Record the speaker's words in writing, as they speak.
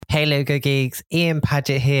Hey Logo Geeks, Ian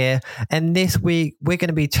Paget here, and this week we're going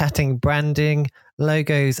to be chatting branding,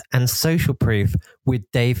 logos and social proof with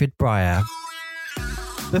David Brier.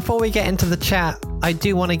 Before we get into the chat, I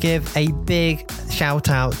do want to give a big shout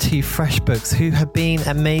out to FreshBooks, who have been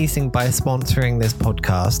amazing by sponsoring this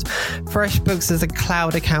podcast. FreshBooks is a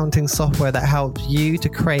cloud accounting software that helps you to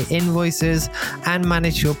create invoices and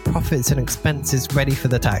manage your profits and expenses ready for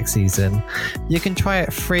the tax season. You can try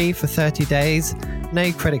it free for 30 days,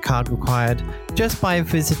 no credit card required, just by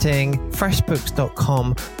visiting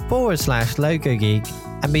freshbooks.com/logogeek.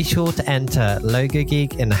 And be sure to enter Logo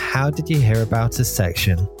Geek in the How Did You Hear About Us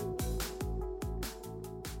section.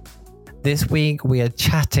 This week, we are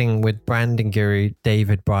chatting with branding guru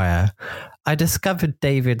David Brier. I discovered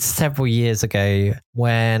David several years ago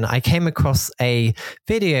when I came across a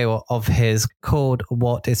video of his called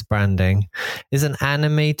What is Branding? It's an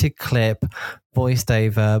animated clip voiced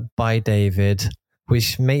over by David,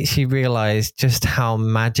 which makes you realize just how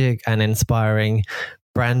magic and inspiring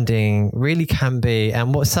branding really can be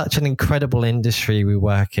and what such an incredible industry we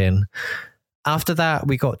work in. After that,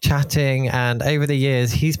 we got chatting, and over the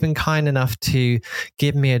years, he's been kind enough to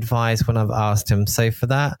give me advice when I've asked him. So for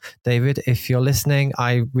that, David, if you're listening,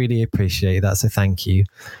 I really appreciate that. So thank you.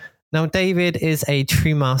 Now, David is a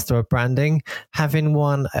true master of branding, having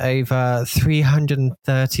won over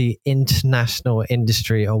 330 international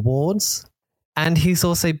industry awards. And he's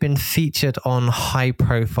also been featured on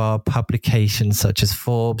high-profile publications such as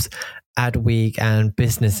Forbes, Adweek, and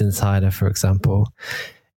Business Insider, for example.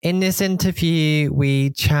 In this interview,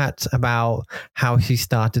 we chat about how he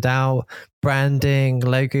started out, branding,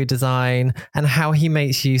 logo design, and how he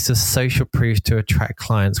makes use of social proof to attract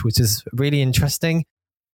clients, which is really interesting.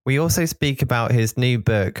 We also speak about his new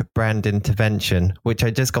book, Brand Intervention, which I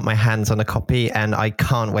just got my hands on a copy and I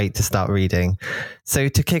can't wait to start reading. So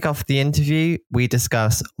to kick off the interview, we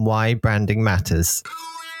discuss why branding matters.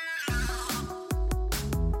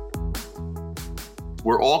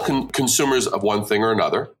 We're all consumers of one thing or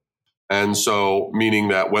another. And so meaning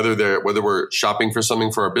that whether we're shopping for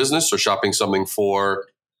something for our business or shopping something for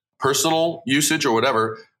personal usage or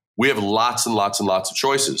whatever, we have lots and lots and lots of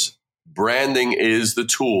choices. Branding is the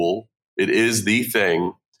tool. It is the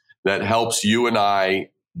thing that helps you and I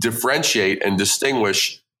differentiate and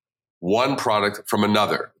distinguish one product from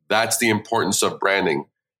another. That's the importance of branding.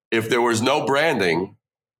 If there was no branding,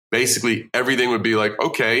 basically everything would be like,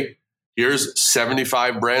 okay, here's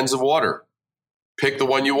 75 brands of water. Pick the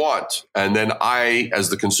one you want. And then I, as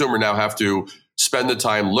the consumer, now have to spend the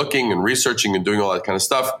time looking and researching and doing all that kind of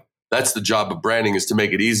stuff. That's the job of branding, is to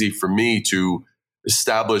make it easy for me to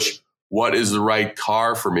establish what is the right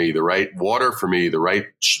car for me, the right water for me, the right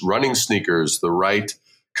running sneakers, the right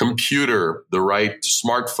computer, the right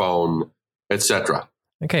smartphone, etc.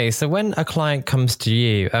 Okay, so when a client comes to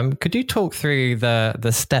you, could you talk through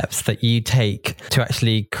the steps that you take to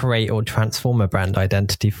actually create or transform a brand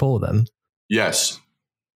identity for them? Yes.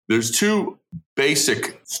 There's two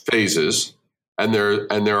basic phases, and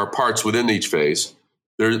there are parts within each phase.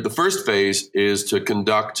 The first phase is to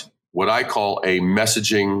conduct what I call a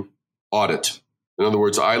messaging audit. In other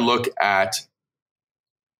words, I look at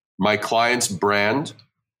my client's brand,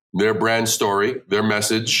 their brand story, their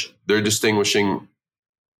message, their distinguishing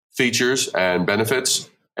features and benefits.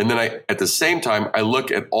 And then at the same time, I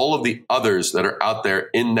look at all of the others that are out there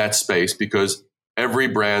in that space, because every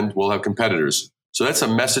brand will have competitors. So that's a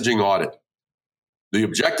messaging audit. The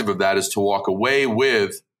objective of that is to walk away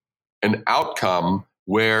with an outcome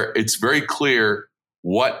where it's very clear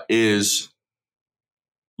what is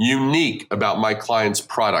unique about my client's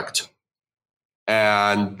product.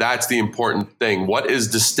 And that's the important thing. What is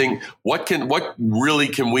distinct? What really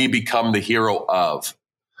can we become the hero of?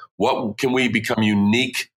 What can we become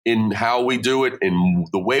unique in how we do it, in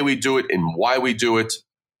the way we do it, in why we do it,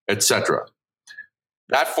 etc.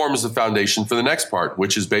 That forms the foundation for the next part,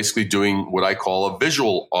 which is basically doing what I call a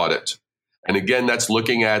visual audit. And again, that's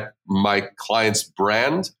looking at my client's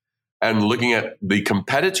brand and looking at the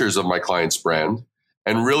competitors of my client's brand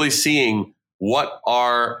and really seeing what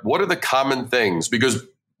are the common things. Because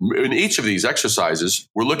in each of these exercises,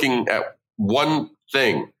 we're looking at one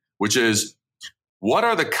thing, which is, what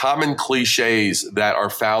are the common cliches that are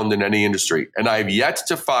found in any industry? And I've yet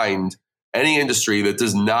to find any industry that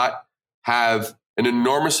does not have an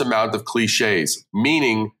enormous amount of cliches,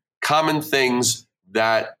 meaning common things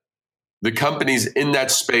that the companies in that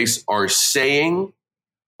space are saying,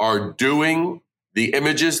 are doing, the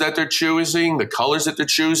images that they're choosing, the colors that they're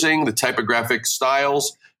choosing, the typographic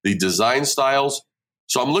styles, the design styles.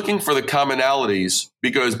 So I'm looking for the commonalities,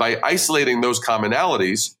 because by isolating those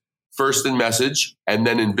commonalities, first in message and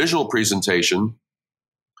then in visual presentation,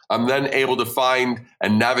 I'm then able to find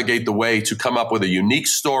and navigate the way to come up with a unique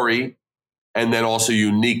story and then also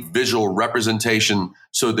unique visual representation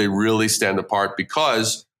so they really stand apart,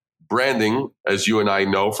 because branding, as you and I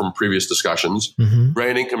know from previous discussions,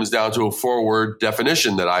 branding comes down to a 4-word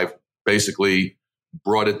definition that I've basically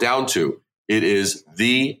brought it down to. It is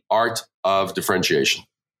the art of differentiation.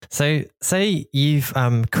 So say you've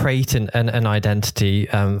created an identity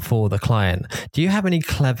for the client. Do you have any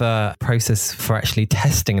clever process for actually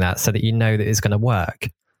testing that so that you know that it's going to work?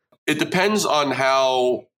 It depends on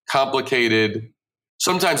how complicated.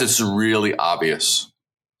 Sometimes it's really obvious.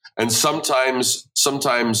 And sometimes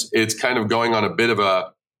it's kind of going on a bit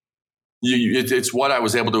of it's what I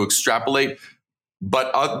was able to extrapolate.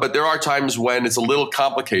 But there are times when it's a little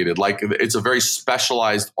complicated, like it's a very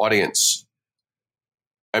specialized audience.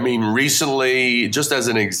 I mean, recently, just as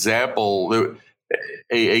an example,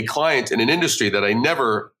 a client in an industry that I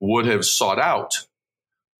never would have sought out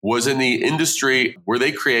was in the industry where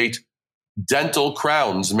they create dental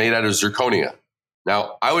crowns made out of zirconia.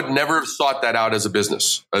 Now, I would never have sought that out as a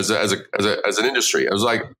business, as an industry. I was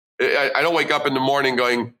like, I don't wake up in the morning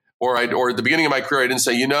going, or at the beginning of my career, I didn't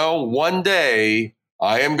say, one day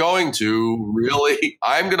I'm going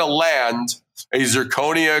to land a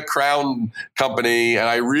zirconia crown company, and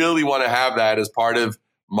I really want to have that as part of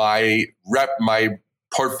my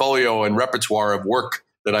portfolio and repertoire of work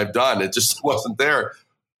that I've done. It just wasn't there.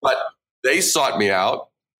 But they sought me out,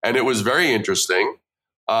 and it was very interesting.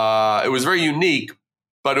 It was very unique,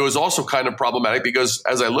 but it was also kind of problematic because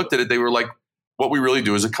as I looked at it, they were like, what we really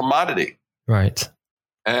do is a commodity. Right.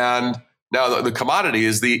 And now the commodity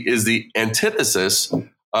is the antithesis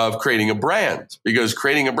of creating a brand, because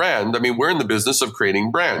creating a brand, I mean, we're in the business of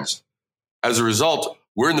creating brands. As a result,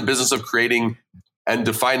 we're in the business of creating and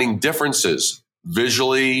defining differences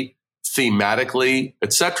visually, thematically,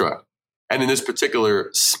 etc. And in this particular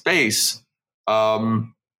space,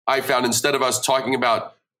 I found instead of us talking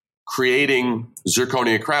about creating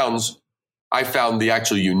zirconia crowns, I found the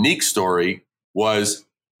actual unique story was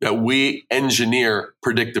that we engineer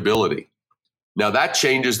predictability. Now that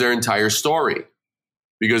changes their entire story,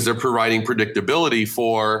 because they're providing predictability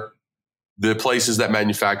for the places that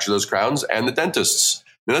manufacture those crowns and the dentists.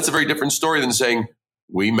 Now that's a very different story than saying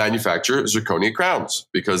we manufacture zirconia crowns,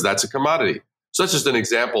 because that's a commodity. So that's just an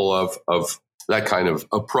example of that kind of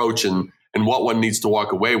approach and what one needs to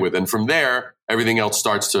walk away with. And from there, everything else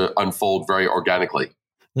starts to unfold very organically.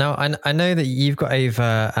 Now, I know that you've got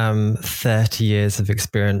over 30 years of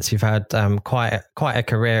experience. You've had quite a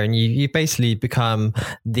career, and you've basically become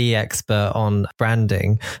the expert on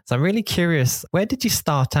branding. So I'm really curious, where did you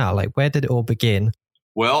start out? Like, where did it all begin?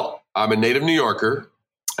 Well, I'm a native New Yorker,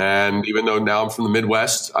 and even though now I'm from the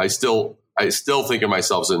Midwest, I still think of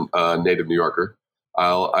myself as a native New Yorker.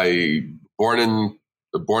 I born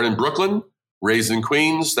in Brooklyn, raised in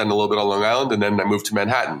Queens, then a little bit on Long Island, and then I moved to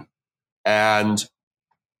Manhattan. And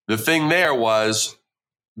the thing there was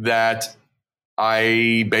that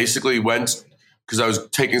I basically went, because I was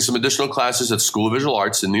taking some additional classes at School of Visual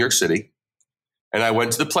Arts in New York City, and I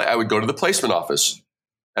went to I would go to the placement office,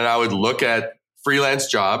 and I would look at freelance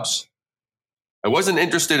jobs. I wasn't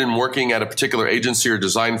interested in working at a particular agency or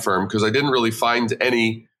design firm because I didn't really find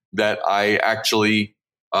any that I actually,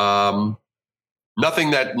 nothing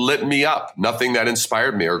that lit me up, nothing that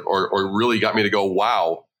inspired me or really got me to go,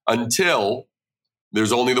 wow, until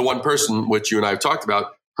there's only the one person, which you and I have talked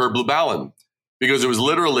about, Herb Lubalin, because it was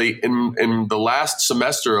literally in the last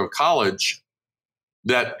semester of college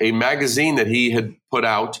that a magazine that he had put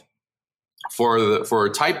out for a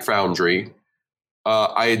type foundry,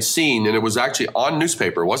 I had seen, and it was actually on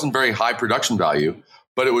newspaper. It wasn't very high production value,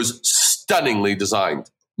 but it was stunningly designed.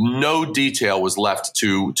 No detail was left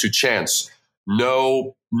to chance.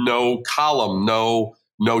 No column, no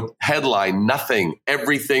headline, nothing.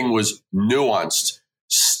 Everything was nuanced,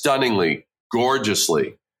 stunningly,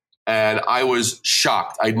 gorgeously. And I was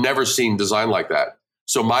shocked. I'd never seen design like that.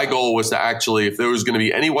 So my goal was to actually, if there was going to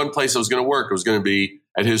be any one place I was going to work, it was going to be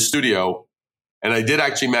at his studio. And I did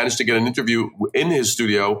actually manage to get an interview in his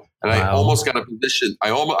studio, and wow. I almost got a position. I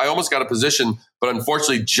almost got a position, but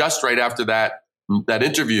unfortunately, just right after that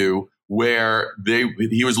interview, where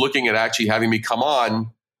he was looking at actually having me come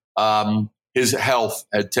on, his health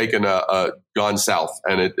had taken gone south,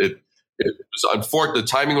 and it was unfortunate. The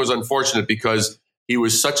timing was unfortunate because he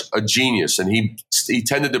was such a genius, and he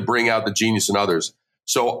tended to bring out the genius in others.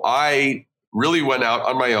 So I really went out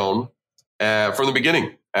on my own from the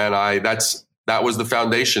beginning, and that was the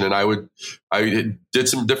foundation. And I did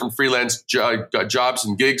some different freelance jobs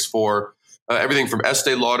and gigs for everything from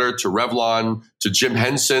Estee Lauder to Revlon to Jim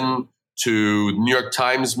Henson to New York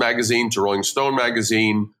Times Magazine to Rolling Stone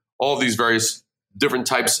Magazine, all of these various different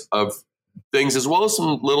types of things, as well as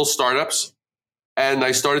some little startups. And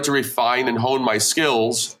I started to refine and hone my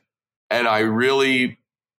skills. And I really,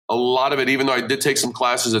 a lot of it, even though I did take some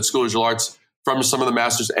classes at School of Visual Arts from some of the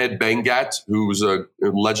masters, Ed Bengat, who was a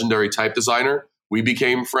legendary type designer, we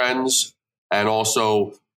became friends. And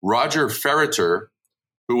also Roger Ferreter,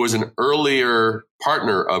 who was an earlier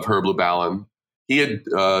partner of Herb Lubalin. He had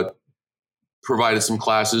provided some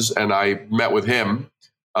classes, and I met with him,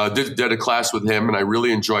 did a class with him, and I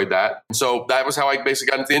really enjoyed that. And so that was how I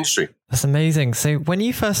basically got into the industry. That's amazing. So when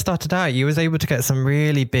you first started out, you was able to get some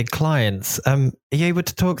really big clients. Are you able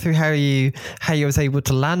to talk through how you was able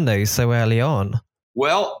to land those so early on?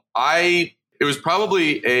 Well, it was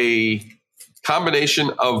probably a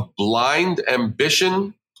combination of blind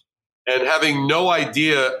ambition and having no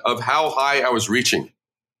idea of how high I was reaching.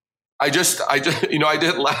 I just, I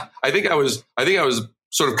didn't laugh. I think I was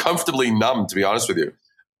sort of comfortably numb, to be honest with you.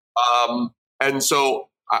 And so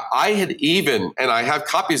I had even, and I have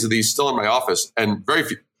copies of these still in my office, and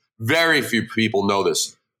very few people know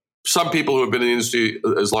this. Some people who have been in the industry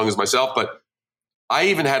as long as myself, but I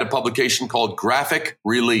even had a publication called Graphic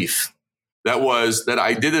Relief that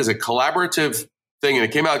I did as a collaborative thing, and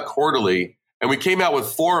it came out quarterly. And we came out with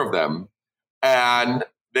 4 of them, and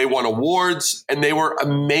they won awards, and they were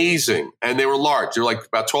amazing. And they were large. They were like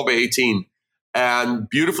about 12 by 18 and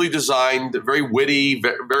beautifully designed, very witty,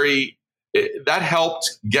 that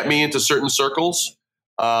helped get me into certain circles.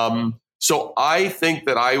 So I think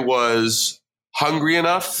that I was hungry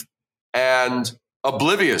enough and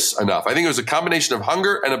oblivious enough. I think it was a combination of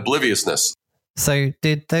hunger and obliviousness. So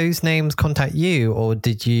did those names contact you, or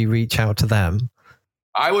did you reach out to them?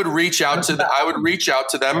 I would reach out to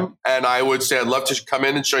them, and I would say, I'd love to come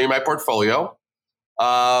in and show you my portfolio.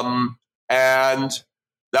 And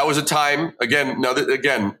that was a time,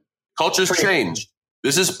 again, culture's changed.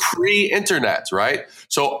 This is pre-internet, right?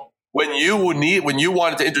 So when you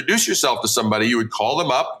wanted to introduce yourself to somebody, you would call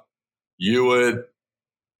them up, you would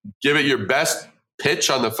give it your best pitch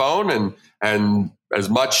on the phone and as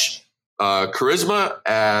much charisma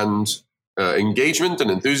and engagement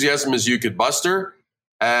and enthusiasm as you could muster,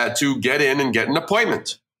 to get in and get an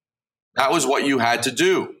appointment. That was what you had to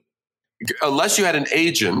do. Unless you had an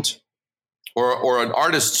agent or an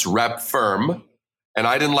artist's rep firm, and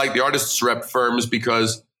I didn't like the artist's rep firms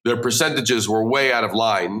because their percentages were way out of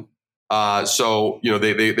line. So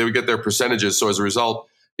they would get their percentages. So as a result,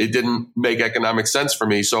 it didn't make economic sense for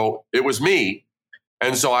me. So it was me.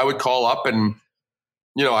 And so I would call up and,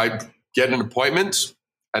 I'd get an appointment.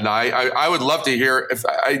 And I would love to hear, if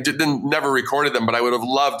I never recorded them, but I would have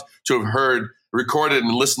loved to have recorded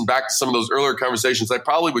and listened back to some of those earlier conversations. I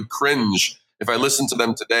probably would cringe if I listened to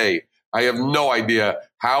them today. I have no idea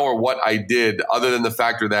how or what I did, other than the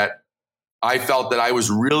factor that I felt that I was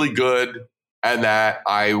really good and that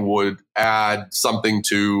I would add something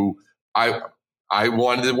to, I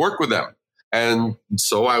wanted to work with them. And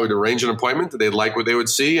so I would arrange an appointment that they'd like what they would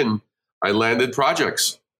see, and I landed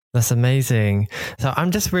projects. That's amazing. So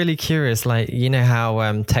I'm just really curious,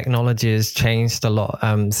 how technology has changed a lot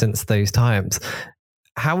since those times.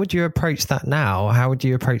 How would you approach that now? How would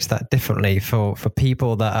you approach that differently for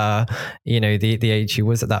people that are, the age you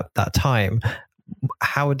was at that time?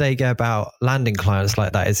 How would they go about landing clients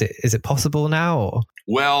like that? Is it possible now? Or?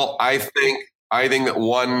 Well, I think that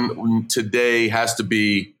one today has to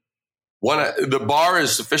be the bar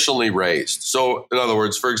is sufficiently raised. So in other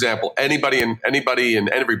words, for example, anybody and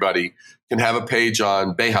everybody can have a page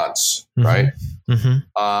on Behance, mm-hmm. right?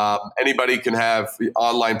 Mm-hmm. Anybody can have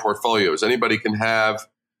online portfolios. Anybody can have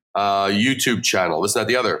a YouTube channel, this, that,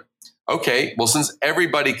 the other. Okay, well, since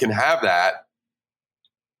everybody can have that,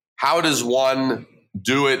 how does one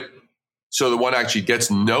do it so that one actually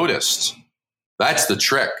gets noticed? That's the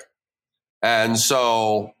trick. And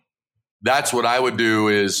so that's what I would do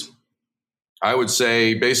is I would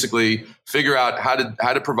say basically figure out how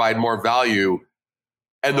to provide more value.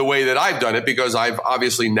 And the way that I've done it, because I've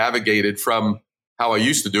obviously navigated from how I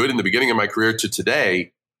used to do it in the beginning of my career to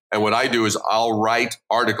today. And what I do is I'll write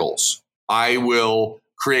articles. I will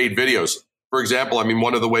create videos. For example,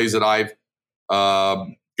 one of the ways that I've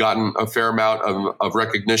gotten a fair amount of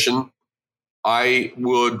recognition, I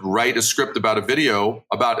would write a script about a video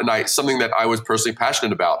about something that I was personally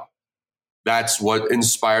passionate about. That's what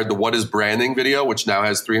inspired the What is Branding video, which now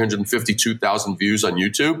has 352,000 views on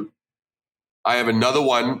YouTube. I have another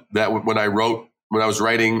one that when I was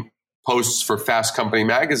writing posts for Fast Company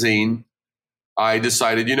magazine, I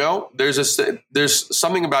decided, there's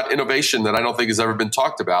something about innovation that I don't think has ever been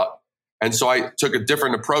talked about. And so I took a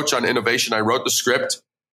different approach on innovation. I wrote the script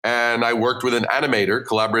and I worked with an animator,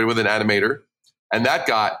 collaborated with an animator, and that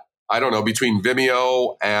got I don't know, between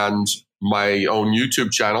Vimeo and my own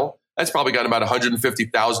YouTube channel, that's probably got about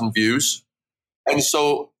 150,000 views. And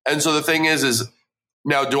so the thing is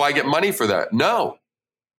now, do I get money for that? No,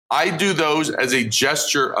 I do those as a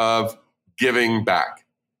gesture of giving back.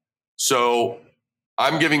 So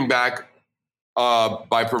I'm giving back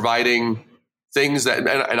by providing things that,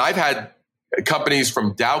 and I've had companies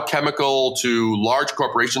from Dow Chemical to large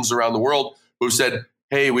corporations around the world who've said,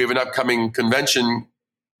 hey, we have an upcoming convention.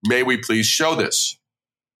 May we please show this?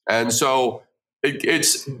 And so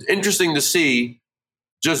it's interesting to see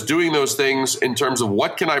just doing those things in terms of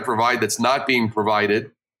what can I provide that's not being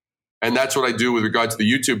provided. And that's what I do with regard to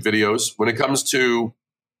the YouTube videos. When it comes to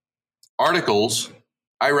articles,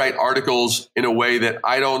 I write articles in a way that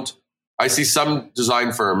I see some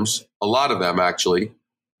design firms, a lot of them actually,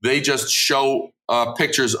 they just show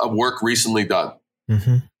pictures of work recently done.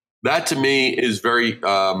 Mm-hmm. That to me is very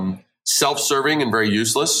self-serving and very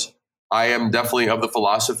useless. I am definitely of the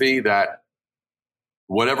philosophy that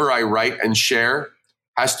whatever I write and share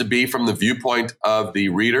has to be from the viewpoint of the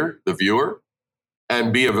reader, the viewer,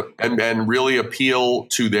 and and really appeal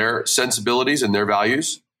to their sensibilities and their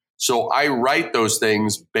values. So I write those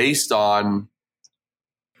things based on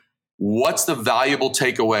what's the valuable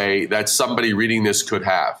takeaway that somebody reading this could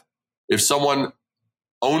have. If someone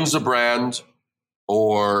owns a brand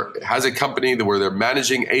or has a company where they're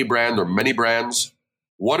managing a brand or many brands,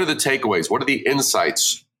 what are the takeaways? What are the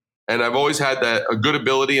insights? And I've always had a good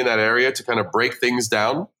ability in that area to kind of break things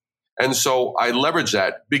down. And so I leverage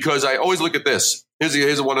that because I always look at this.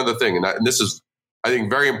 Here's one other thing. And this is, I think,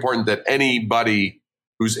 very important that anybody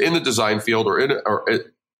who's in the design field or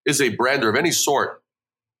is a brander of any sort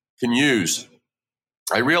can use.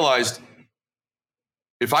 I realized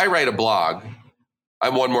if I write a blog,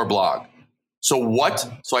 I'm one more blog. So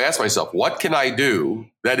I asked myself, what can I do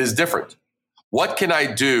that is different? What can I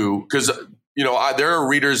do? Because, there are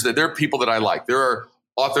readers, there are people that I like. There are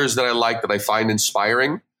authors that I like that I find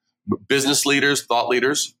inspiring, business leaders, thought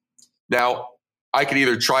leaders. Now, I could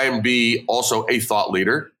either try and be also a thought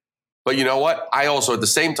leader, but you know what? I also at the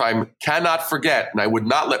same time cannot forget, and I would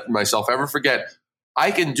not let myself ever forget,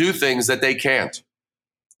 I can do things that they can't.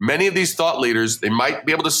 Many of these thought leaders, they might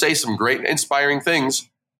be able to say some great inspiring things,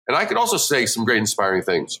 and I could also say some great inspiring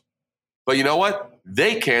things. But you know what?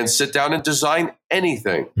 They can't sit down and design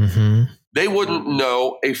anything. Mm-hmm. They wouldn't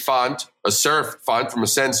know a font, a serif font from a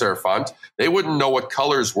sans serif font. They wouldn't know what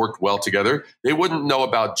colors worked well together. They wouldn't know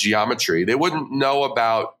about geometry. They wouldn't know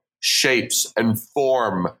about shapes and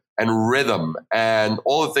form and rhythm and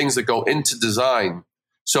all the things that go into design.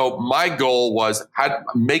 So my goal was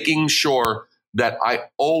making sure that I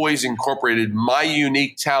always incorporated my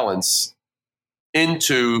unique talents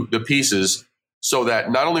into the pieces so that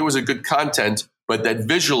not only was it good content, but that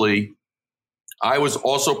visually I was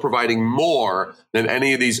also providing more than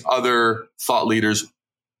any of these other thought leaders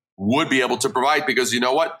would be able to provide, because you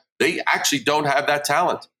know what? They actually don't have that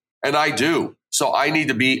talent. And I do. So I need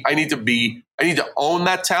to own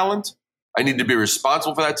that talent. I need to be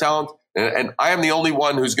responsible for that talent. And I am the only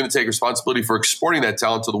one who's going to take responsibility for exporting that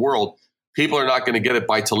talent to the world. People are not going to get it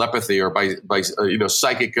by telepathy or by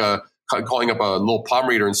psychic calling up a little palm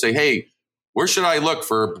reader and say, hey, where should I look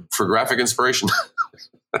for graphic inspiration?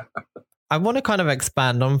 I want to kind of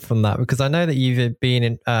expand on from that, because I know that you've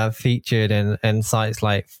been featured in sites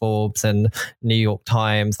like Forbes and New York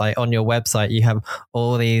Times. Like on your website, you have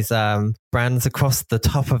all these brands across the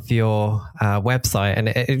top of your website, and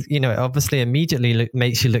it obviously immediately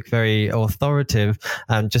makes you look very authoritative.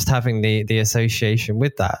 Just having the association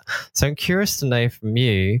with that. So I'm curious to know from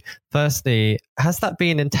you. Firstly, has that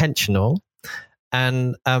been intentional?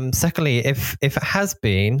 And secondly, if it has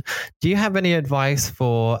been, do you have any advice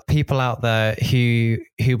for people out there who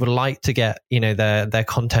would like to get their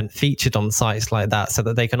content featured on sites like that, so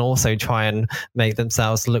that they can also try and make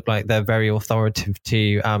themselves look like they're very authoritative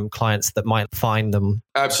to clients that might find them?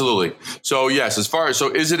 Absolutely. So yes,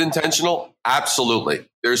 so is it intentional? Absolutely.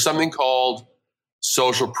 There's something called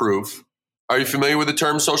social proof. Are you familiar with the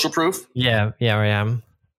term social proof? Yeah, I am.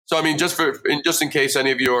 So I mean, just in case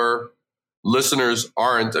any of your listeners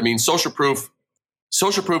aren't, I mean, social proof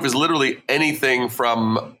is literally anything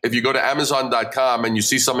from, if you go to Amazon.com and you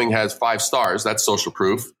see something has 5 stars, that's social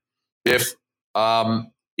proof. If Oprah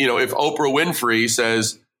Winfrey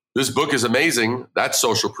says this book is amazing, that's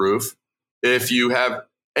social proof. If you have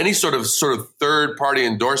any sort of third party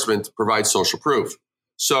endorsement, provides social proof.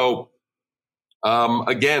 So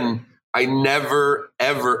again, I never,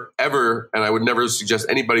 ever, ever, and I would never suggest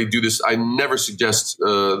anybody do this. I never suggest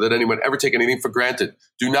that anyone ever take anything for granted.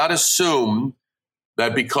 Do not assume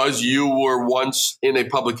that because you were once in a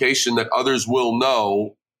publication that others will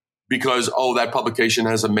know because, that publication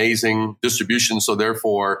has amazing distribution, so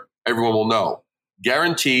therefore everyone will know.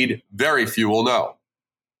 Guaranteed, very few will know,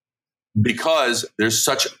 because there's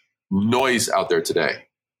such noise out there today.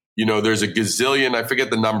 There's a gazillion, I forget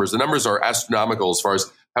the numbers. The numbers are astronomical as far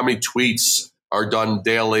as how many tweets are done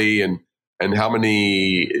daily and how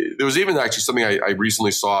many. There was even actually something I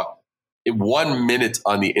recently saw. In 1 minute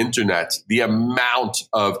on the internet, the amount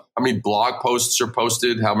of how many blog posts are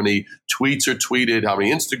posted, how many tweets are tweeted, how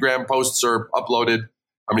many Instagram posts are uploaded,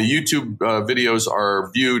 how many YouTube videos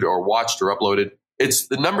are viewed or watched or uploaded.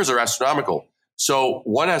 The numbers are astronomical. So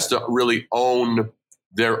one has to really own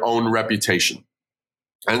their own reputation.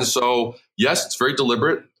 And so, yes, it's very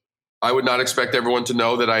deliberate. I would not expect everyone to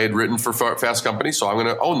know that I had written for Fast Company, so I'm going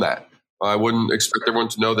to own that. I wouldn't expect everyone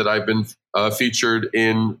to know that I've been featured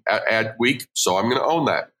in Adweek, so I'm going to own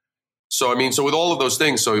that. So, so with all of those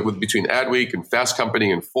things, between Adweek and Fast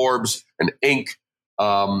Company and Forbes and Inc.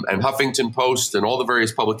 And Huffington Post and all the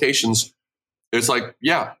various publications, it's like,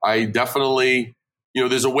 yeah, I definitely,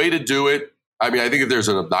 there's a way to do it. I think that there's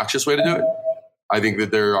an obnoxious way to do it. I think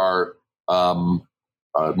that there are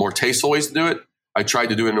more tasteful ways to do it. I tried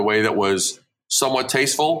to do it in a way that was somewhat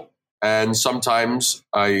tasteful. And sometimes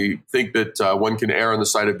I think that one can err on the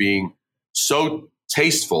side of being so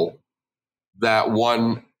tasteful that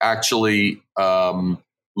one actually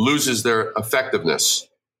loses their effectiveness,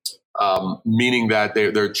 meaning that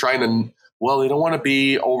they're trying to, they don't want to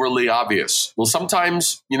be overly obvious. Well,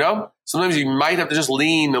 sometimes you might have to just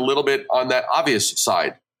lean a little bit on that obvious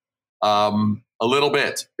side, a little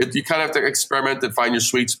bit. You kind of have to experiment and find your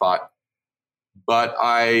sweet spot. But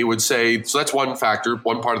I would say, so that's one factor,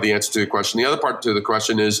 one part of the answer to the question. The other part to the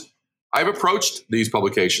question is, I've approached these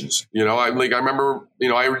publications. I remember,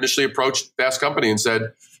 I initially approached Fast Company and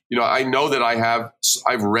said, I know that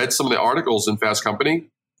I've read some of the articles in Fast Company.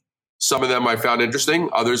 Some of them I found interesting.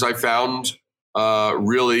 Others I found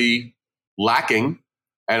really lacking.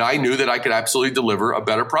 And I knew that I could absolutely deliver a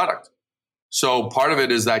better product. So part of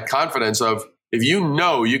it is that confidence of, if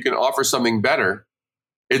you can offer something better,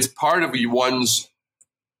 it's part of one's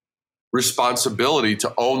responsibility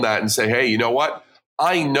to own that and say, hey, you know what?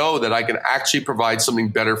 I know that I can actually provide something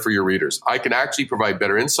better for your readers. I can actually provide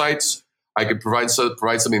better insights. I could provide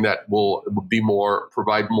something that will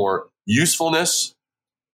provide more usefulness,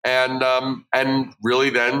 and really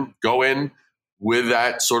then go in with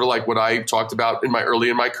that sort of like what I talked about early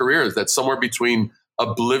in my career, is that somewhere between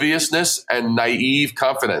obliviousness and naive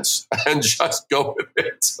confidence, and just go with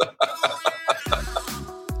it.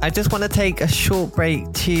 I just want to take a short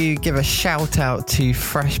break to give a shout out to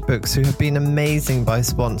FreshBooks, who have been amazing by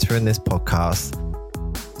sponsoring this podcast.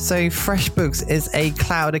 So FreshBooks is a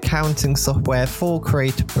cloud accounting software for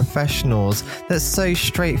creative professionals that's so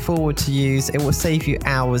straightforward to use. It will save you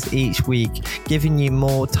hours each week, giving you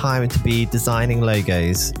more time to be designing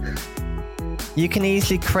logos. You can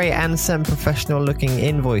easily create and send professional looking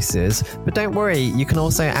invoices, but don't worry, you can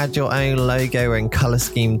also add your own logo and color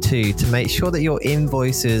scheme too, to make sure that your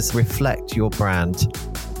invoices reflect your brand.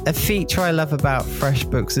 A feature I love about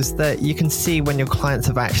FreshBooks is that you can see when your clients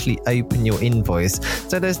have actually opened your invoice,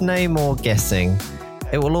 so there's no more guessing.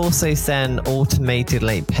 It will also send automated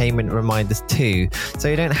late payment reminders too, so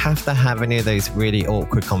you don't have to have any of those really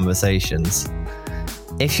awkward conversations.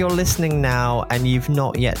 If you're listening now and you've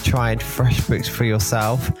not yet tried FreshBooks for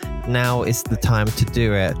yourself, now is the time to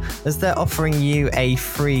do it, as they're offering you a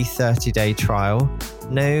free 30-day trial,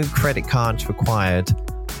 no credit cards required.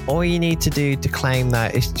 All you need to do to claim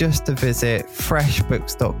that is just to visit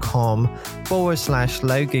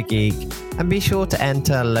freshbooks.com/LogoGeek and be sure to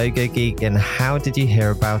enter LogoGeek in How Did You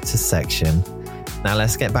Hear About Us section. Now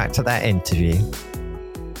let's get back to that interview.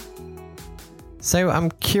 So I'm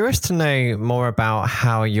curious to know more about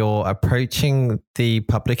how you're approaching the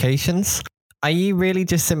publications. Are you really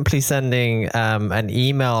just simply sending an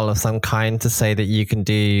email of some kind to say that you can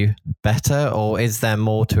do better, or is there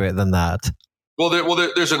more to it than that? Well,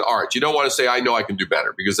 there's an art. You don't want to say, I know I can do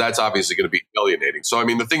better, because that's obviously going to be alienating. So,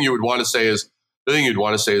 the thing you'd want to say is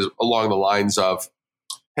along the lines of,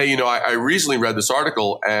 hey, I recently read this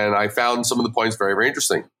article and I found some of the points very, very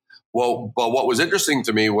interesting. Well, but what was interesting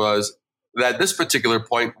to me was that this particular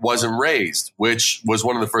point wasn't raised, which was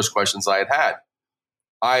one of the first questions I had.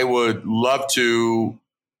 I would love to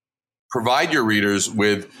provide your readers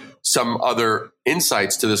with some other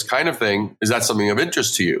insights to this kind of thing. Is that something of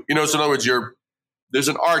interest to you? So in other words, there's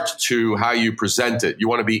an art to how you present it. You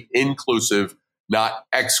want to be inclusive, not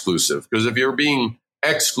exclusive, because if you're being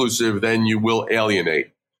exclusive, then you will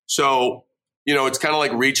alienate. So, it's kind of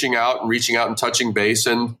like reaching out and touching base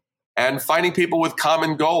and finding people with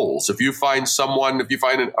common goals. If you find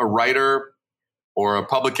a writer or a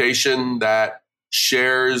publication that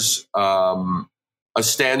shares a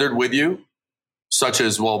standard with you, such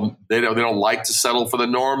as, well, they don't like to settle for the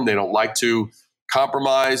norm. They don't like to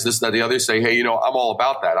compromise, this, that, the other. Say, hey, I'm all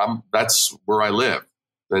about that. That's where I live.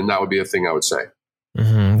 Then that would be a thing I would say.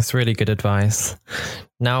 Mm-hmm. That's really good advice.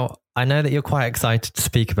 Now, I know that you're quite excited to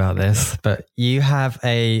speak about this, but you have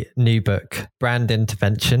a new book, Brand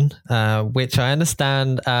Intervention, which I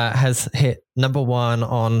understand has hit #1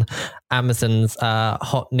 on Amazon's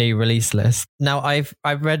hot new release list. Now, I've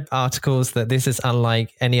read articles that this is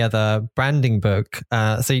unlike any other branding book.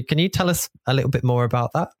 So can you tell us a little bit more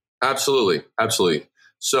about that? Absolutely.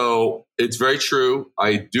 So it's very true.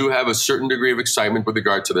 I do have a certain degree of excitement with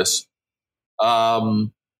regard to this.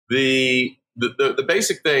 The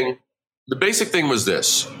basic thing was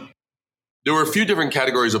this. There were a few different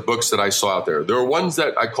categories of books that I saw out there. There were ones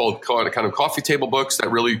that I called kind of coffee table books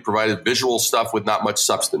that really provided visual stuff with not much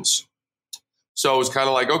substance. So it was kind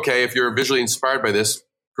of like, okay, if you're visually inspired by this,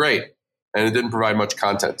 great. And it didn't provide much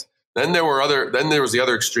content. Then there was the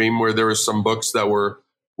other extreme where there were some books that were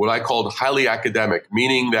what I called highly academic,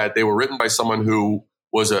 meaning that they were written by someone who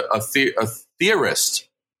was a theorist,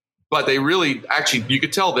 but they really, actually, you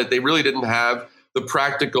could tell that they really didn't have the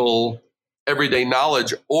practical everyday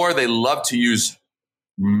knowledge, or they love to use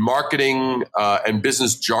marketing and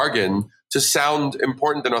business jargon to sound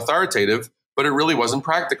important and authoritative, but it really wasn't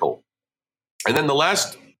practical. And then the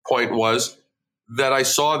last point was that I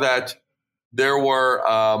saw that there were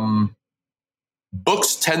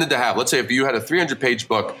books tended to have, let's say if you had a 300-page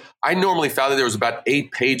book, I normally found that there was about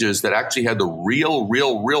 8 pages that actually had the real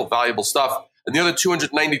valuable stuff. And the other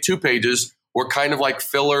 292 pages were kind of like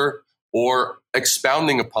filler or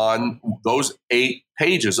expounding upon those 8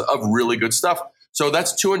 pages of really good stuff. So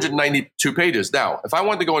that's 292 pages. Now, if I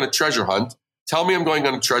wanted to go on a treasure hunt, tell me I'm going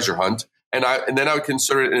on a treasure hunt, and then I would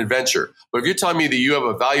consider it an adventure. But if you're telling me that you have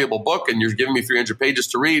a valuable book and you're giving me 300 pages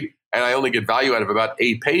to read, and I only get value out of about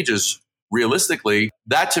 8 pages, realistically,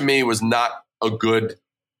 that to me was not a good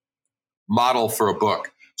model for a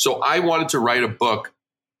book. So I wanted to write a book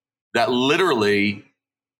that literally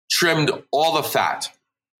trimmed all the fat.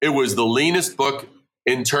 It was the leanest book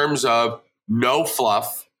in terms of no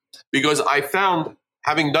fluff, because I found,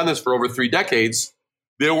 having done this for over 3 decades,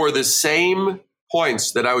 there were the same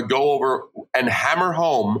points that I would go over and hammer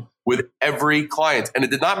home with every client. And it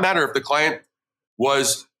did not matter if the client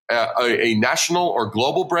was a national or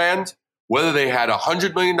global brand, whether they had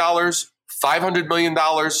 $100 million, $500 million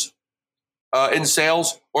in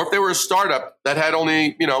sales, or if they were a startup that had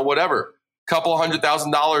only, whatever, couple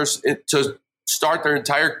 $100,000 to start their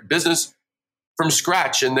entire business from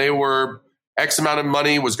scratch. And they were X amount of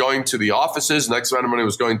money was going to the offices, and X amount of money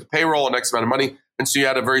was going to payroll, and X amount of money. And so you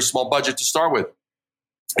had a very small budget to start with.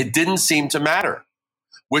 It didn't seem to matter,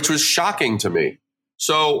 which was shocking to me.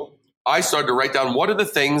 So I started to write down what are the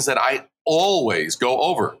things that I always go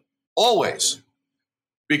over, always,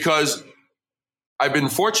 because I've been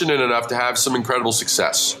fortunate enough to have some incredible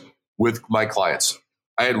success with my clients.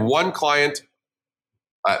 I had one client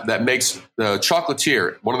that makes the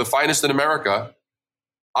chocolatier, one of the finest in America.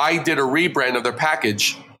 I did a rebrand of their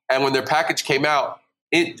package, and when their package came out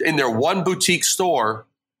in their one boutique store,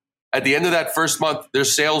 at the end of that first month, their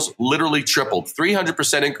sales literally tripled,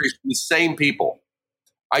 300% increase from the same people.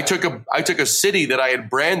 I took a city that I had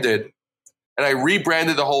branded, and I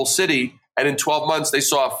rebranded the whole city, and in 12 months, they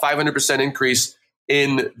saw a 500% increase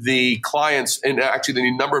in the clients, and actually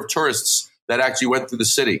the number of tourists that actually went through the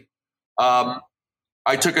city.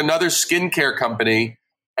 I took another skincare company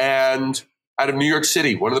and out of New York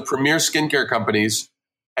City, one of the premier skincare companies,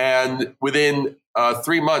 and within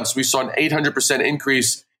 3 months, we saw an 800%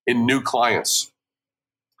 increase in new clients.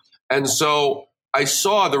 And so I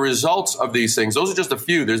saw the results of these things. Those are just a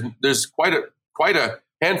few. There's quite a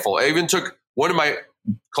handful. I even took one of my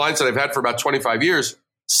clients that I've had for about 25 years.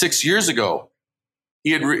 6 years ago,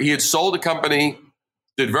 he had sold a company,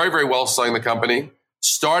 did very, very well selling the company,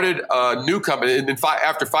 started a new company. And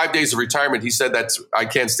after 5 days of retirement, he said, I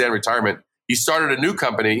can't stand retirement. He started a new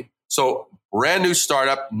company. So brand new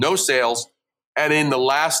startup, no sales. And in the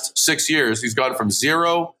last 6 years, he's gone from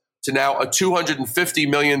zero to now a $250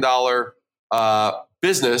 million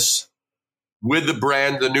business with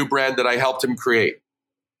the new brand that I helped him create.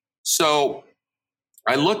 So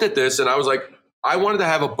I looked at this and I was like, I wanted to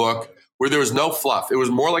have a book where there was no fluff. It was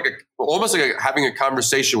more like almost like having a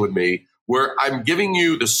conversation with me where I'm giving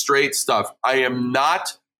you the straight stuff. I am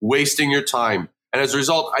not wasting your time. And as a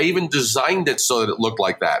result, I even designed it so that it looked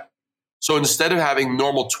like that. So instead of having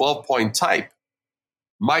normal 12-point type,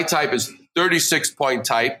 my type is 36-point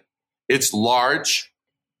type. It's large.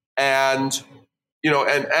 And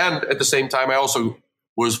and at the same time, I also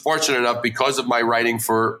was fortunate enough, because of my writing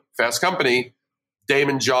for Fast Company,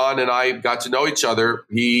 Damon John and I got to know each other.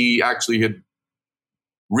 He actually had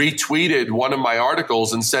retweeted one of my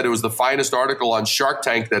articles and said it was the finest article on Shark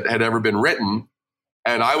Tank that had ever been written.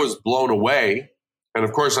 And I was blown away. And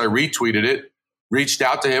of course, I retweeted it, reached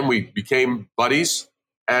out to him. We became buddies.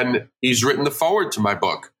 And he's written the foreword to my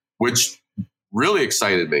book, which really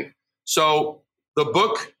excited me. So the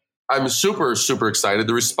book, I'm super, super excited.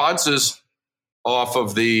 The responses off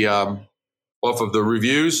of the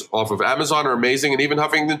reviews, off of Amazon are amazing. And even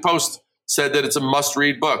Huffington Post said that it's a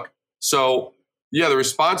must-read book. So yeah, the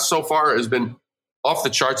response so far has been off the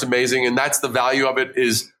charts amazing. And that's the value of it,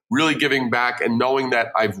 is really giving back and knowing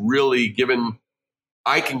that I've really given.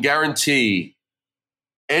 I can guarantee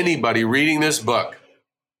anybody reading this book,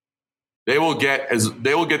 they will get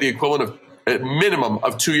the equivalent of, at minimum,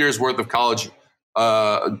 of 2 years worth of college.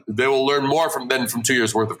 They will learn more from 2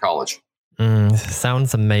 years worth of college.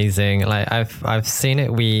 Sounds amazing. Like I've seen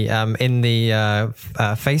it. We in the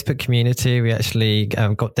Facebook community, we actually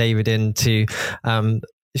got David in to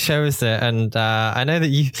show us it, and I know that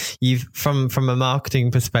you've from a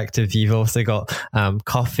marketing perspective, you've also got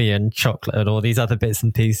coffee and chocolate and all these other bits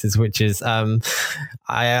and pieces, which is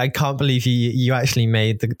I can't believe you actually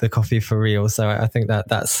made the coffee for real. So I think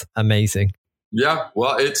that's amazing. Yeah,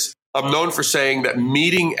 well, I'm known for saying that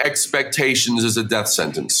meeting expectations is a death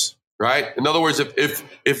sentence. Right? In other words,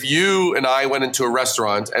 if you and I went into a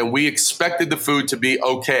restaurant and we expected the food to be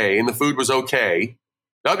okay and the food was okay,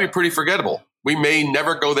 that would be pretty forgettable. We may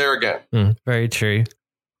never go there again. Very true.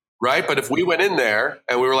 Right? But if we went in there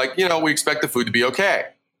and we were like, we expect the food to be okay.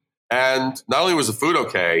 And not only was the food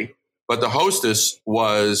okay, but the hostess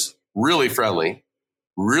was really friendly,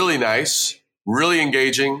 really nice, really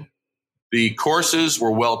engaging. The courses were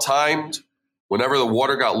well timed. Whenever the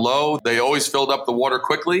water got low, they always filled up the water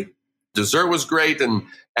quickly. Dessert was great, and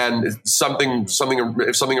if something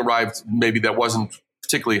arrived maybe that wasn't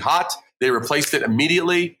particularly hot, they replaced it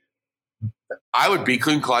immediately. I would be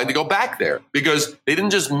inclined to go back there because they didn't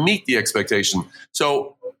just meet the expectation.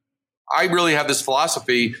 So I really have this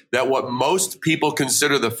philosophy that what most people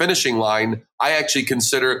consider the finishing line, I actually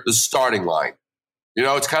consider the starting line.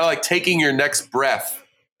 It's kind of like taking your next breath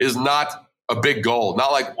is not a big goal.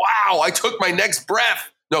 Not like, wow, I took my next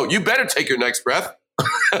breath. No, you better take your next breath.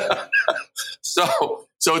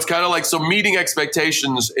 So it's kind of like, so meeting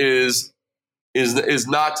expectations is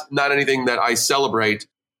not anything that I celebrate.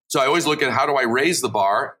 So I always look at how do I raise the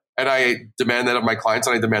bar, and I demand that of my clients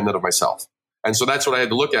and I demand that of myself. And so that's what I had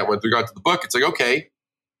to look at with regard to the book. It's like, okay,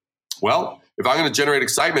 well, if I'm going to generate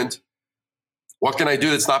excitement, what can I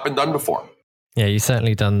do that's not been done before? Yeah, you've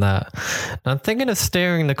certainly done that. I'm thinking of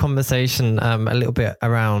steering the conversation a little bit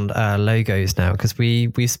around logos now, because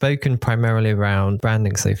we've spoken primarily around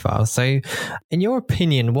branding so far. So in your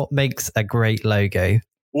opinion, what makes a great logo?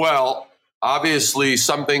 Well, obviously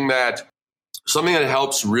something that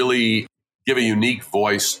helps really give a unique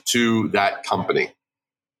voice to that company,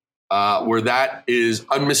 where that is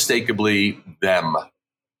unmistakably them.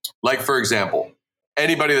 Like, for example,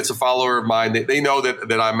 anybody that's a follower of mine, they know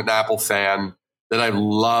that I'm an Apple fan, that I've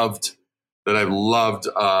loved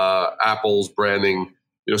Apple's branding,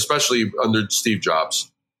 especially under Steve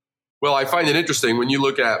Jobs. Well, I find it interesting when you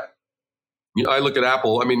look at, I look at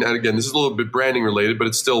Apple. I mean, and again, this is a little bit branding related, but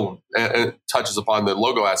it still touches upon the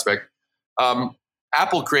logo aspect.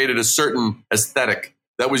 Apple created a certain aesthetic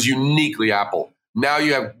that was uniquely Apple. Now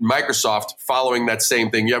you have Microsoft following that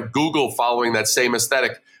same thing. You have Google following that same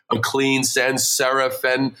aesthetic of clean, sans serif,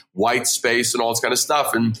 and white space and all this kind of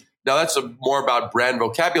stuff. And now that's more about brand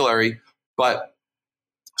vocabulary, but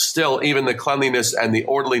still, even the cleanliness and the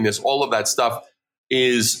orderliness, all of that stuff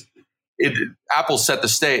Apple set the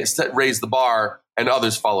stage, raised the bar, and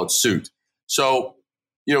others followed suit. So,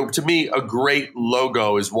 to me, a great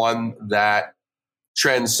logo is one that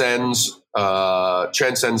transcends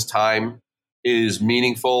time, is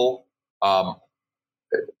meaningful.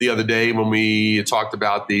 The other day when we talked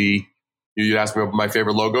about you asked me about my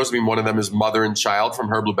favorite logos. I mean, one of them is Mother and Child from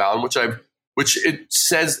Herb Luboun, which it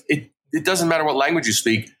says it doesn't matter what language you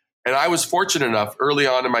speak. And I was fortunate enough early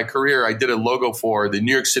on in my career, I did a logo for the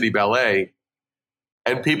New York City Ballet,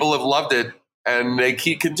 and people have loved it, and they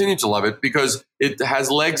continue to love it because it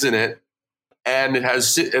has legs in it, and it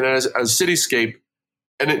has a cityscape,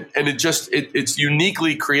 and it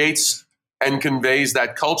uniquely creates and conveys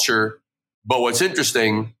that culture. But what's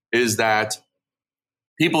interesting is that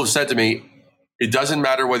people have said to me, it doesn't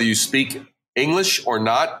matter whether you speak English or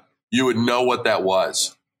not, you would know what that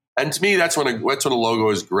was. And to me, that's when a logo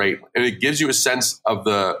is great. And it gives you a sense of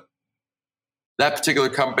that particular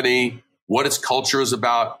company, what its culture is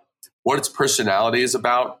about, what its personality is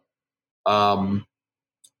about. And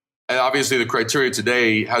obviously the criteria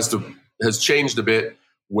today has changed a bit,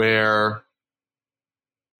 where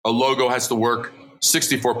a logo has to work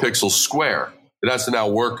 64 pixels square. It has to now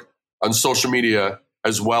work on social media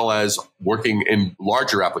as well as working in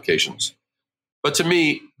larger applications. But to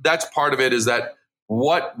me, that's part of it, is that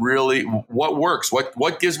what works,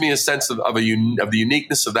 what gives me a sense of the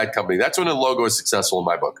uniqueness of that company. That's when a logo is successful in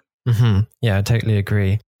my book. Mm-hmm. Yeah, I totally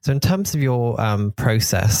agree. So in terms of your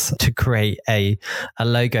process to create a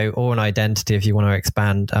logo or an identity, if you want to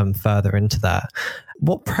expand further into that,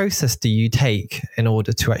 what process do you take in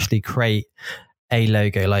order to actually create a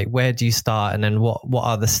logo? Like, where do you start, and then what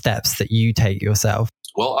are the steps that you take yourself?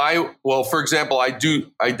 Well, for example, I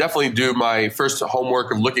definitely do my first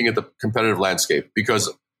homework of looking at the competitive landscape,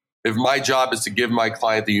 because if my job is to give my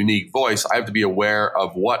client the unique voice, I have to be aware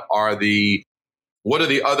of what are the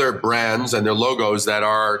other brands and their logos that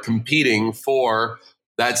are competing for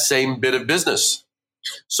that same bit of business.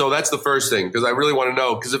 So that's the first thing, because I really want to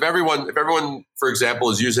know, because if everyone, for example,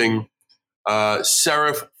 is using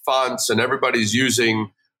serif fonts and everybody's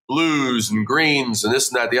using blues and greens and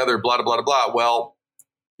this and that, the other, blah, blah, blah, blah, well,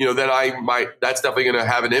 then that's definitely going to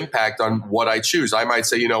have an impact on what I choose. I might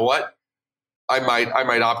say, you know what, I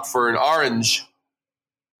might opt for an orange,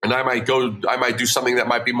 and I might do something that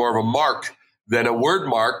might be more of a mark than a word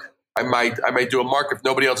mark. I might do a mark if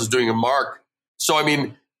nobody else is doing a mark. So, I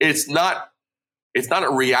mean, it's not a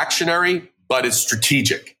reactionary, but it's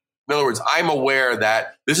strategic. In other words, I'm aware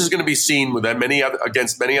that this is going to be seen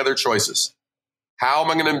against many other choices. How am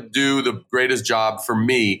I going to do the greatest job for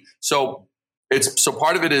me? So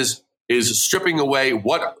part of it is stripping away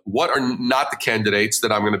what are not the candidates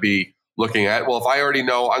that I'm going to be looking at. Well, if I already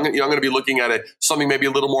know, I'm going to be looking at it, something maybe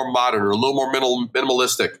a little more modern or a little more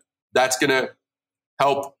minimalistic. That's going to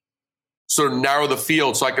help sort of narrow the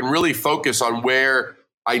field, so I can really focus on where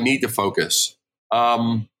I need to focus.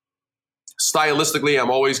 Stylistically, I'm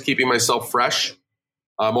always keeping myself fresh.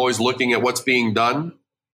 I'm always looking at what's being done.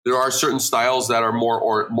 There are certain styles that are more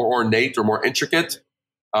ornate or more intricate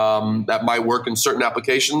that might work in certain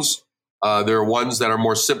applications. There are ones that are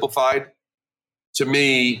more simplified. To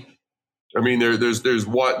me, I mean, there's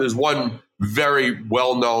one very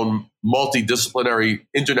well-known multidisciplinary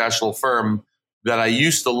international firm that I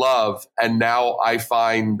used to love, and now I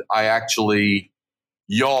find I actually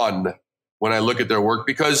yawn when I look at their work,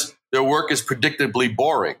 because their work is predictably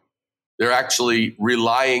boring. They're actually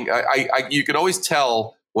relying. You can always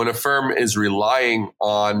tell when a firm is relying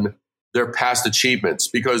on their past achievements,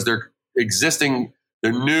 because their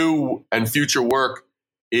new and future work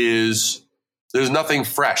there's nothing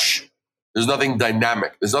fresh. There's nothing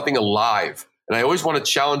dynamic. There's nothing alive. And I always want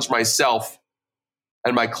to challenge myself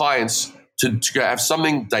and my clients to have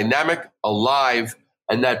something dynamic, alive,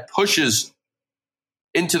 and that pushes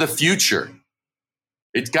into the future.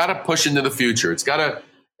 It's got to push into the future. It's got to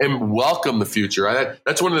welcome the future.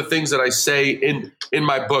 That's one of the things that I say in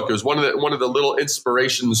my book. It was one of the little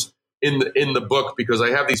inspirations in the book, because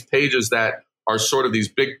I have these pages that are sort of these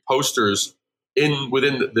big posters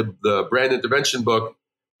within the brand intervention book,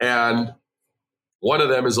 and one of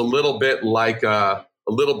them is a little bit like a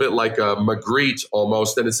Magritte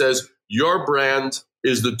almost, and it says, "Your brand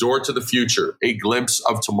is the door to the future, a glimpse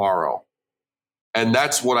of tomorrow." And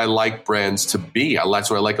that's what I like brands to be.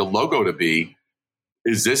 That's what I like a logo to be.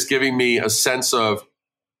 Is this giving me a sense of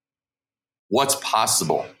what's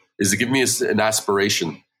possible? Is it giving me an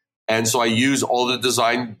aspiration? And so I use all the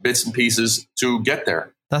design bits and pieces to get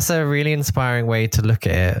there. That's a really inspiring way to look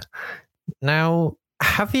at it. Now,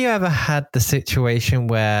 have you ever had the situation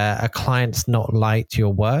where a client's not liked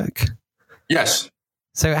your work? Yes.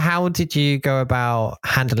 So how did you go about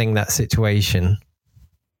handling that situation?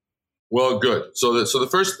 Well, good. So the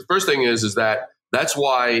first thing is that's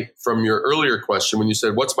why, from your earlier question, when you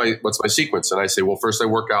said what's my sequence, and I say, well, first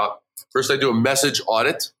I do a message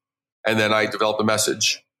audit, and then I develop a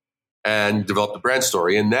message and develop the brand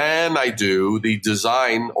story, and then I do the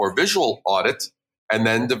design or visual audit, and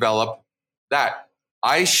then develop that.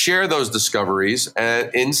 I share those discoveries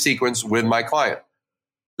in sequence with my client.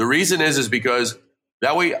 The reason is because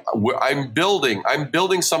that way I'm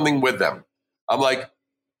building something with them. I'm like,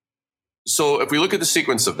 so if we look at the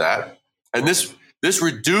sequence of that, and this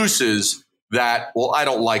reduces that, well, I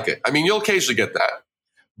don't like it. I mean, you'll occasionally get that.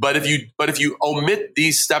 But if you omit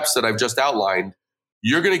these steps that I've just outlined,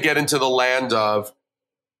 you're going to get into the land of,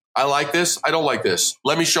 I like this, I don't like this.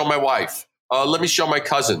 Let me show my wife. Let me show my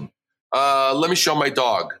cousin. Let me show my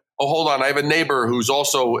dog. Oh, hold on, I have a neighbor who's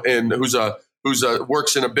also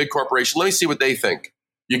works in a big corporation. Let me see what they think.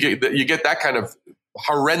 You get that kind of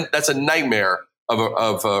horrendous. That's a nightmare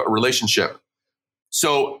of a relationship.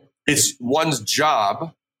 So it's one's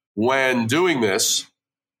job when doing this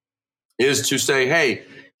is to say, hey,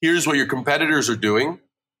 here's what your competitors are doing.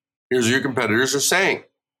 Here's what your competitors are saying.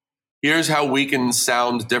 Here's how we can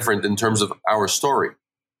sound different in terms of our story.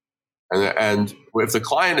 And if the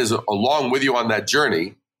client is along with you on that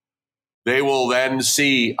journey, they will then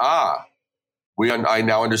see, I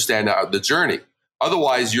now understand the journey.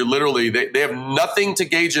 Otherwise, you're literally, they have nothing to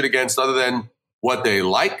gauge it against other than what they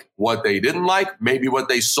like, what they didn't like, maybe what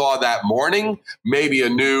they saw that morning, maybe a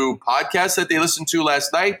new podcast that they listened to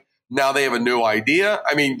last night. Now they have a new idea.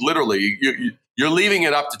 I mean, literally, you're leaving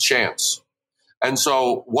it up to chance. And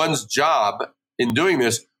so one's job in doing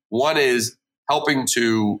this, one is helping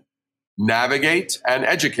to navigate and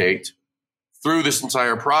educate through this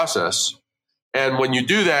entire process. And when you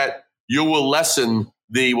do that, you will lessen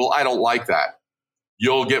well, I don't like that.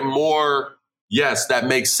 You'll get more, yes, that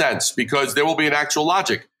makes sense, because there will be an actual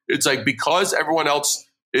logic. It's like, because everyone else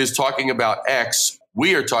is talking about X,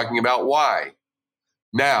 we are talking about Y.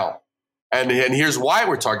 Now, and here's why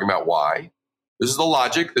we're talking about Y. This is the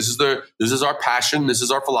logic. This is our passion. This is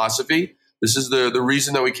our philosophy. This is the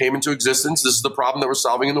reason that we came into existence. This is the problem that we're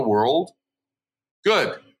solving in the world.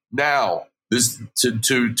 Good. Now,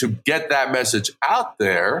 to get that message out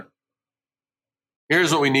there,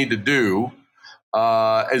 here's what we need to do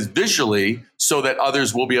as visually, so that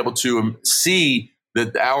others will be able to see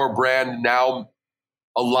that our brand now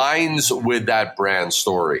aligns with that brand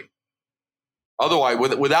story. Otherwise,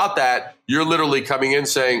 without that, you're literally coming in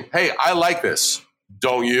saying, "Hey, I like this.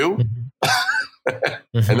 Don't you?"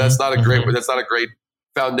 And that's not a great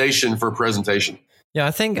foundation for presentation. Yeah,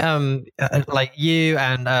 I think like you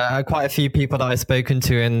and quite a few people that I've spoken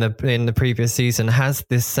to in the previous season has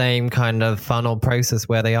this same kind of funnel process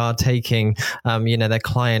where they are taking their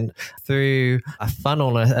client through a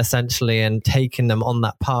funnel essentially and taking them on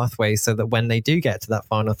that pathway, so that when they do get to that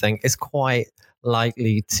final thing, it's quite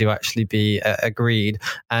likely to actually be agreed.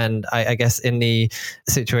 And I guess in the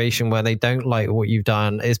situation where they don't like what you've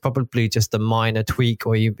done, is probably just a minor tweak,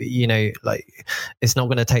 or it's not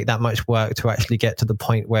going to take that much work to actually get to the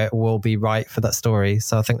point where it will be right for that story.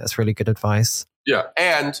 So I think that's really good advice. Yeah.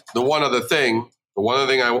 And the one other thing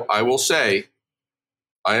I will say,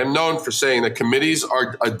 I am known for saying that committees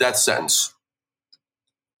are a death sentence.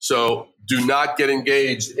 So do not get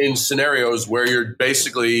engaged in scenarios where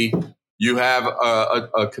you have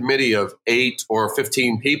a committee of 8 or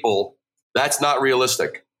 15 people. That's not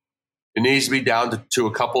realistic. It needs to be down to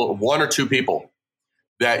one or two people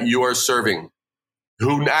that you are serving,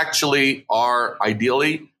 who actually are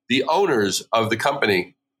ideally the owners of the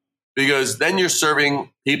company, because then you're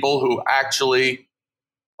serving people who actually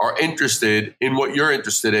are interested in what you're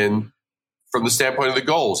interested in from the standpoint of the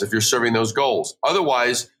goals, if you're serving those goals.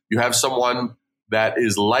 Otherwise, you have someone that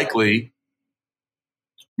is likely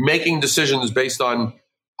making decisions based on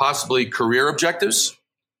possibly career objectives,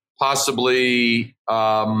 possibly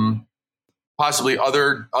other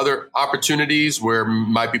opportunities where it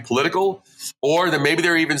might be political, or that maybe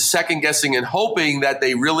they're even second guessing and hoping that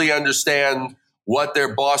they really understand what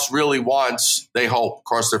their boss really wants. They hope,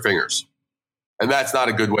 cross their fingers. And that's not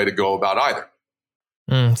a good way to go about either.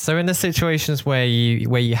 So in the situations where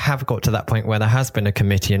you have got to that point where there has been a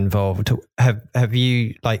committee involved, have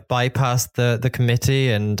you bypassed the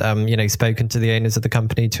committee and spoken to the owners of the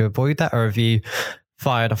company to avoid that, or have you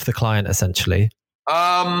fired off the client essentially?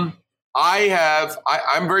 I have.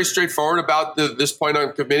 I'm very straightforward about this point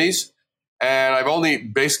on committees, and I've only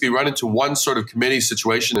basically run into one sort of committee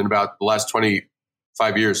situation in about the last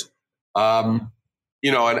 25 years. And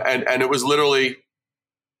it was literally,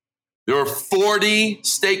 there were 40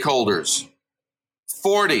 stakeholders.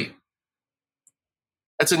 40.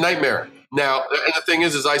 That's a nightmare. Now, and the thing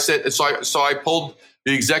is I said, so I pulled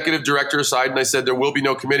the executive director aside and I said, there will be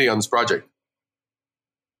no committee on this project.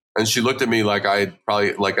 And she looked at me like I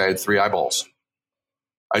had 3 eyeballs.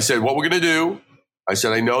 I said, what we're going to do, I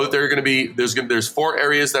said, I know that there's 4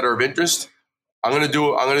 areas that are of interest. I'm going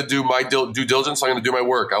to do my due diligence. I'm going to do my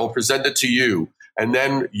work. I will present it to you. And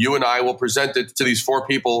then you and I will present it to these 4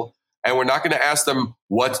 people. And we're not going to ask them,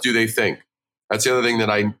 what do they think? That's the other thing that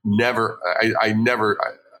I never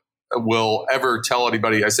will ever tell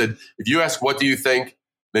anybody. I said, if you ask, what do you think?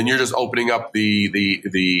 Then you're just opening up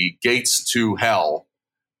the gates to hell,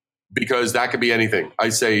 because that could be anything. I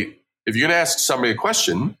say, if you're going to ask somebody a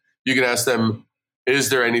question, you can ask them, is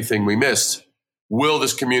there anything we missed? Will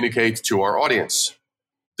this communicate to our audience?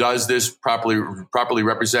 Does this properly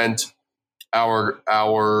represent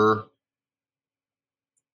our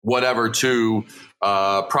whatever to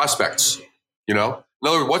prospects? In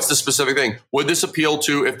other words, what's the specific thing? Would this appeal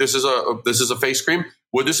to, if this is a face cream,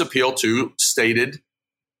 would this appeal to stated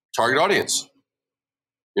target audience?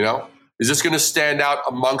 You know, is this going to stand out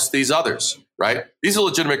amongst these others, right? These are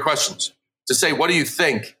legitimate questions. To say, what do you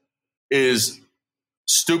think, is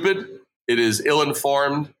stupid, it is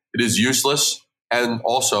ill-informed, it is useless, and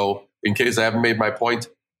also, in case I haven't made my point,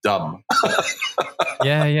 dumb.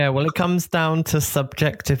 Yeah. Well, it comes down to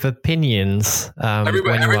subjective opinions.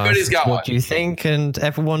 Everybody's got one. What do you think? And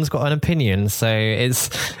everyone's got an opinion. So it's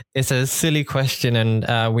a silly question,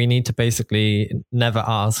 and we need to basically never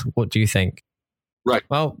ask, what do you think? Right.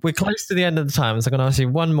 Well, we're close to the end of the time, so I'm going to ask you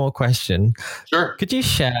one more question. Sure. Could you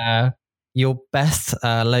share your best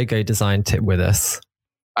logo design tip with us?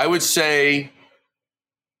 I would say,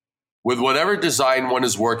 with whatever design one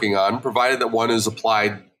is working on, provided that one has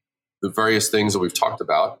applied the various things that we've talked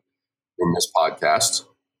about in this podcast,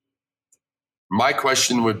 my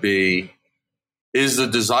question would be, is the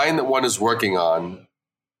design that one is working on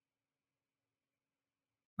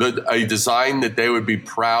a design that they would be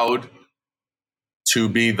proud to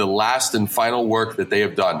be the last and final work that they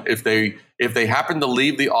have done? If they happen to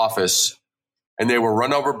leave the office and they were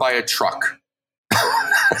run over by a truck,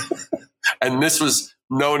 and this was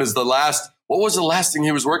known as what was the last thing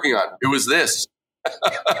he was working on? It was this.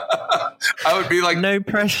 I would be like, no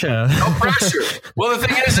pressure. No pressure. Well, the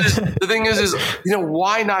thing is, you know,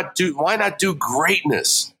 why not do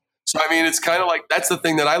greatness? So, I mean, it's kind of like, that's the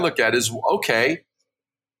thing that I look at is, okay,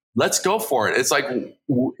 let's go for it. It's like,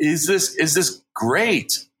 is this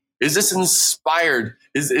great? Is this inspired?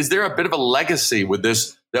 Is there a bit of a legacy with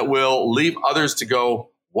this that will leave others to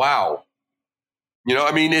go, wow? You know,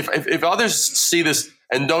 I mean, if others see this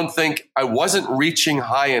and don't think I wasn't reaching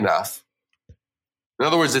high enough, in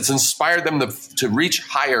other words, it's inspired them to reach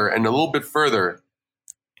higher and a little bit further.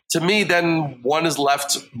 To me, then one has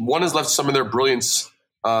left some of their brilliance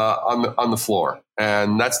on the floor,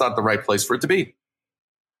 and that's not the right place for it to be.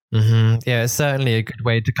 Mm-hmm. Yeah, it's certainly a good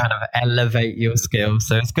way to kind of elevate your skills.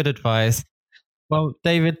 So it's good advice. Well,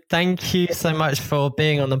 David, thank you so much for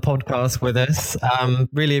being on the podcast with us.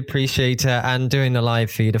 Really appreciate it, and doing the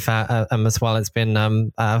live feed as well. It's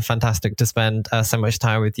been fantastic to spend so much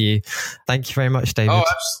time with you. Thank you very much, David. Oh,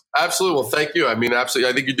 absolutely. Well, thank you. I mean,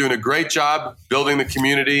 absolutely. I think you're doing a great job building the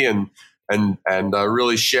community and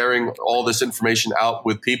really sharing all this information out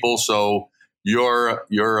with people. So you're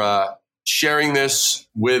sharing this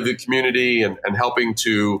with the community and helping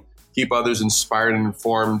to keep others inspired and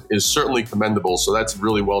informed is certainly commendable. So that's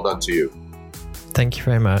really well done to you. Thank you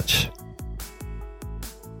very much.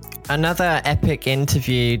 Another epic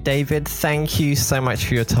interview. David, thank you so much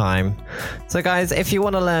for your time. So guys, if you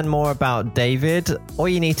want to learn more about David, all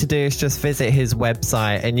you need to do is just visit his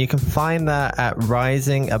website, and you can find that at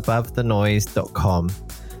risingabovethenoise.com.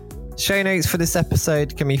 Show notes for this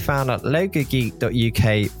episode can be found at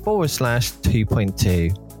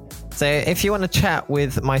logogeek.uk/2.2. So if you want to chat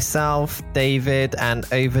with myself, David, and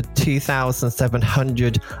over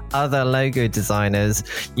 2,700 other logo designers,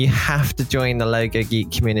 you have to join the Logo Geek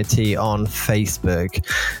community on Facebook.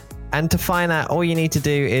 And to find out, all you need to do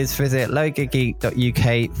is visit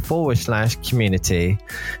logogeek.uk/community.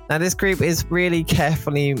 Now, this group is really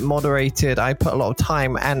carefully moderated. I put a lot of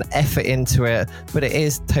time and effort into it, but it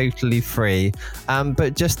is totally free.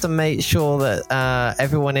 But just to make sure that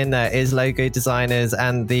everyone in there is logo designers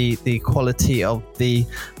and the quality of the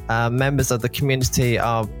members of the community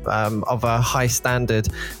are of a high standard,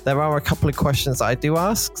 there are a couple of questions that I do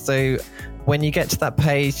ask. So when you get to that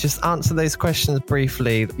page, just answer those questions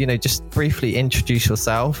briefly, just briefly introduce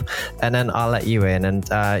yourself, and then I'll let you in. And,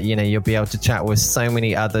 you'll be able to chat with so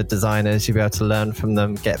many other designers. You'll be able to learn from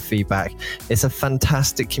them, get feedback. It's a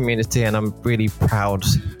fantastic community, and I'm really proud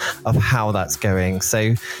of how that's going.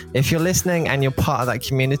 So if you're listening and you're part of that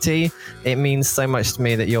community, it means so much to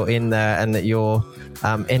me that you're in there and that you're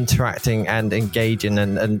interacting and engaging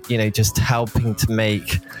and just helping to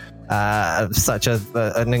make such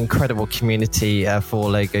an incredible community for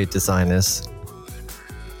logo designers.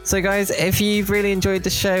 So guys, if you've really enjoyed the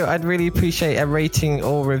show, I'd really appreciate a rating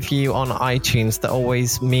or review on iTunes. That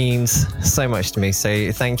always means so much to me.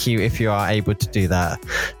 So thank you if you are able to do that.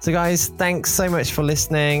 So guys, thanks so much for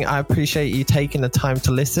listening. I appreciate you taking the time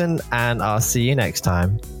to listen, and I'll see you next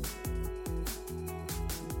time.